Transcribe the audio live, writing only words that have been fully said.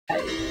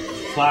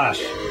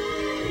Flash.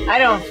 I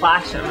don't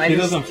flash them. He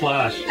doesn't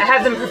flash. I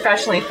have them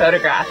professionally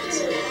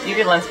photographed. You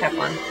did lens cap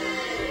one.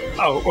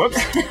 Oh, whoops.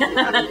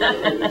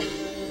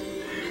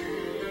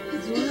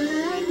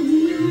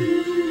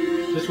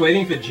 Just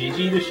waiting for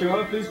Gigi to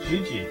show up. Who's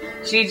Gigi?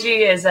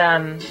 Gigi is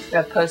a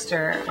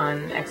poster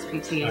on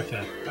XPT.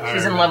 Okay.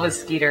 She's in love with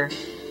Skeeter.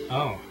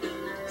 Oh.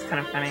 It's kind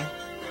of funny.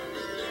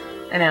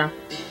 I know.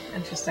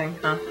 Interesting,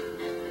 huh?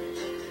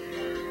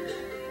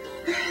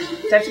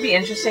 Does it have to be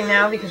interesting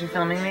now because you're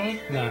filming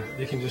me? No,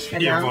 you can just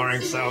be your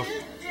boring self.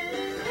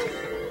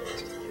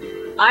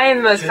 I am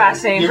the most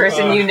fascinating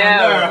person you know.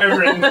 I've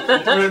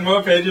written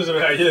more pages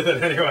about you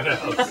than anyone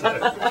else.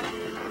 So.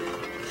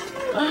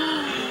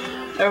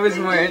 I was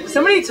more.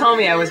 Somebody told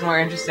me I was more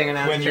interesting when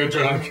I was drinking. You're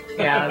drunk.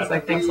 Yeah, I was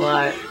like, thanks a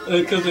lot.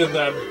 Because of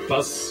that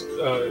bus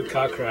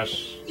car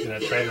crash,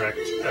 train wreck.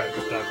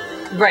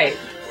 Right.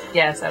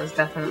 Yes, I was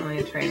definitely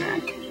a train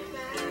wreck.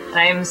 And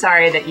I am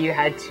sorry that you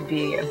had to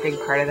be a big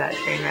part of that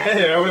train wreck.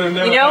 Hey, I would have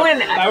never. You know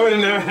I would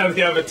have never had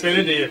the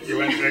opportunity if you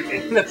went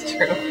drinking. That's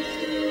true.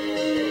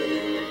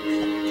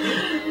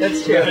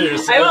 That's true.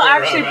 I will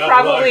actually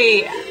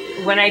probably,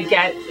 when I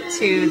get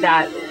to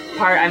that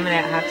part, I'm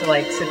gonna have to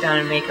like sit down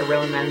and make a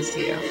real amends to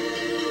you.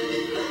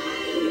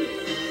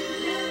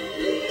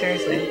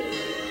 Seriously,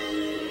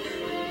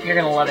 you're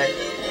gonna love it.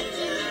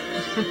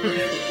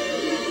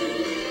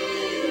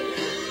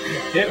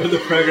 Get with the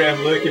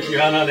program, Luke. If you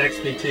aren't on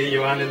XPT,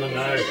 you aren't in the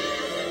know.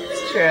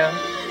 It's true.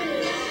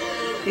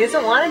 He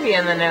doesn't want to be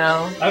in the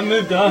know. I've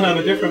moved on. I'm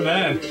a different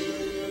man.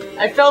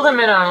 I filled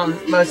him in on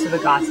most of the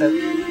gossip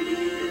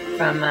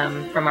from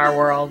our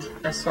world,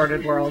 our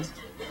sordid world.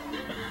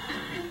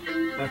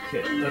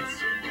 Okay,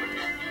 let's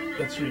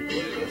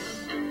replay this.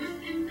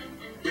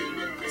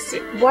 So,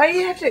 why do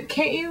you have to?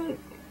 Can't you?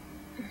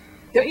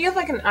 Don't you have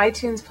like an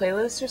iTunes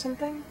playlist or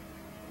something?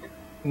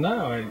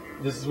 No,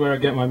 this is where I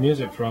get my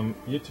music from.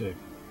 YouTube.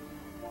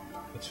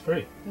 It's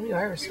free. You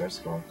are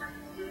resourceful.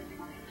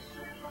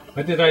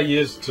 What did I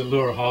use to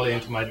lure Holly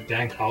into my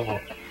dank hovel?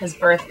 His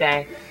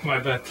birthday. My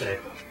birthday.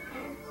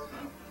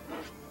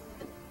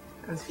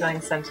 I was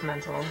feeling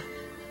sentimental.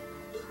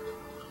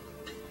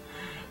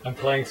 I'm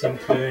playing some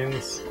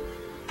tunes,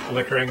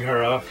 liquoring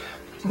her up.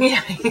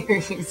 Yeah,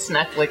 you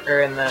snuck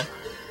liquor in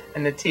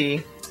the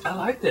tea. I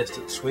like this.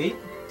 It's sweet.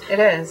 It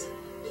is.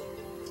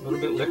 A little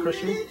bit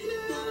licoricey.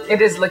 It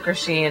is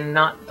licoricey and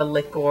not the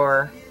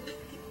liquor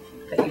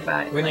that you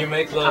buy. When you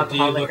make love, do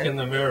you look in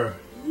the mirror?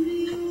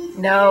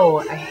 No,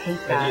 I hate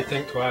that. Or do you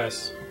think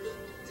twice?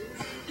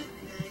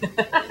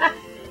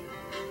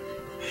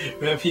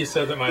 Remember you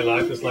said that my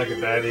life is like a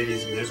bad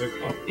 80s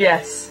musical?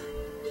 Yes,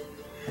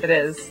 it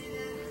is.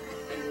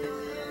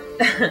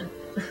 Do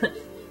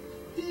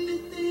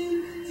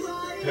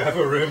you have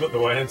a room at the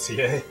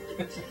YMCA?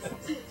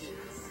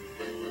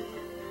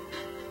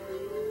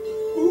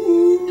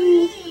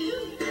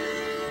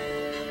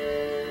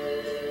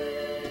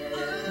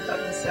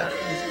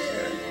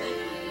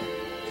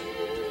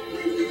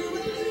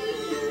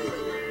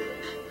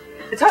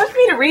 It's hard for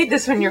me to read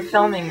this when you're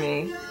filming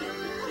me.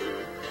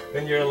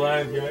 When you're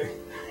alone, you're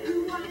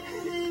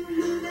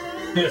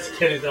just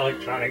getting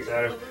electronics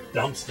out of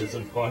dumpsters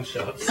and pawn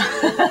shops. I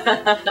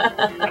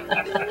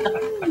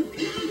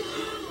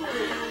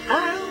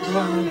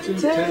want to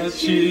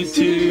touch you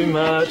too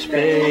much,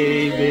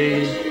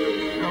 baby.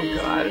 Oh,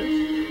 God.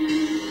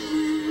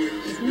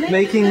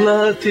 Making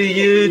love to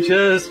you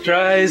just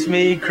drives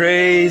me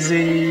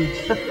crazy.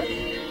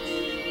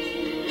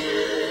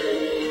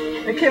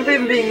 I can't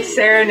believe I'm being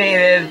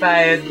serenaded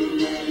by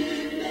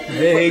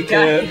a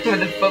guy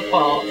with a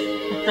football.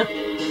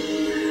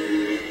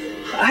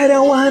 I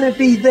don't want to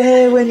be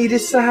there when you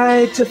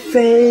decide to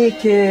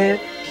fake it.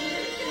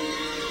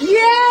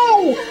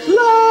 Yo!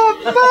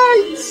 Love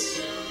bites!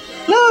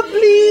 Love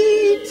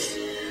bleeds!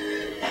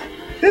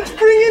 It's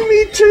bringing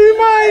me to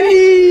my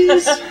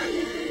knees!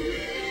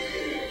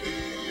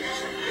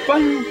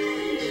 Fun.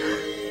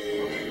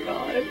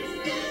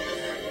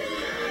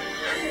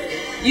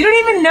 You don't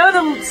even know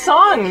the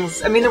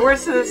songs. I mean, the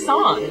words to the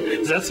song.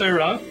 Is that so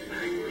wrong?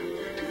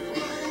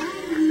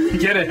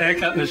 Get a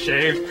haircut and a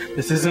shave.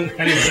 This isn't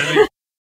any